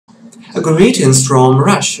Greetings from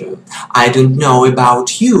Russia. I don't know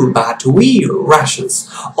about you, but we, Russians,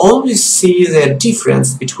 always see the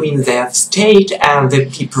difference between the state and the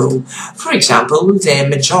people. For example, the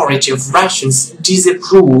majority of Russians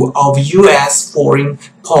disapprove of US foreign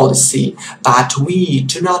policy, but we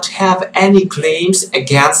do not have any claims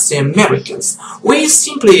against the Americans. We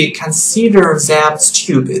simply consider them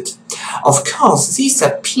stupid. Of course, this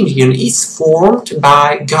opinion is formed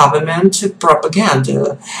by government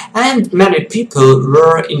propaganda, and many people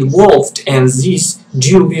were involved in this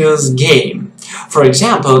dubious game. For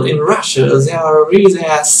example, in Russia there is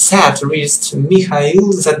a satirist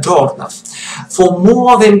Mikhail Zadornov. For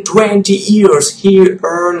more than 20 years he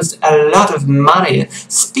earns a lot of money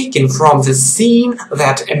speaking from the scene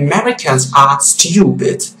that Americans are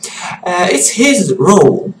stupid. It's his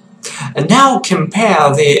role. Now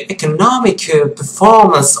compare the economic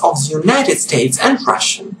performance of the United States and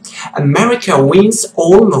Russia. America wins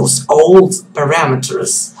almost all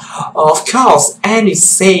parameters. Of course, any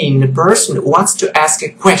sane person wants to ask a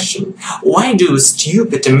question: why do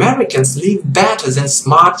stupid Americans live better than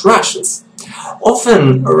smart Russians?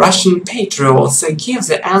 Often, Russian patriots give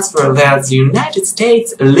the answer that the United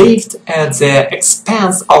States lived at the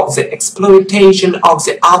expense of the exploitation of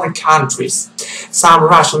the other countries. Some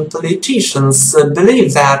Russian politicians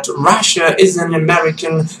believe that Russia is an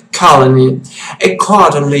American colony.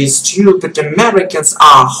 Accordingly, stupid Americans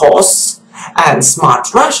are horses and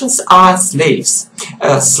smart Russians are slaves,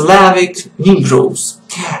 Slavic Negroes.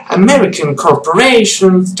 American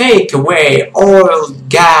corporations take away oil,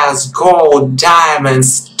 gas, gold,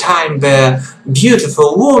 diamonds, timber,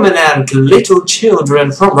 beautiful women and little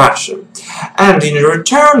children from Russia, and in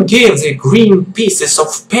return give the green pieces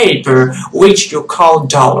of paper which you call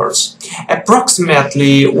dollars.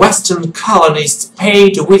 Approximately Western colonists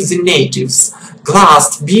paid with the natives.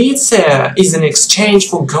 Glass beads is in exchange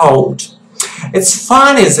for gold. It's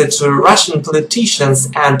funny that Russian politicians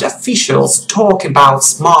and officials talk about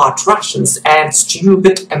smart Russians and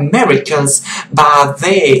stupid Americans, but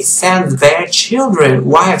they send their children,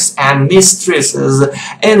 wives and mistresses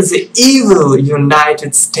in the evil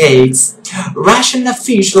United States. Russian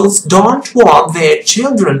officials don't want their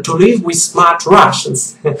children to live with smart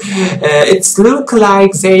Russians. It looks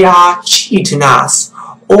like they are cheating us,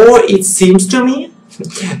 or it seems to me.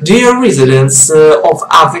 Dear residents of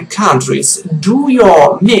other countries, do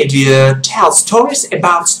your media tell stories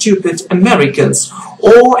about stupid Americans,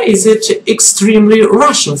 or is it extremely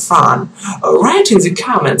Russian fun? Write in the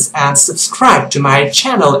comments and subscribe to my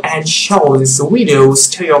channel and show these videos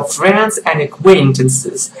to your friends and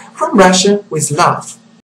acquaintances. From Russia with love.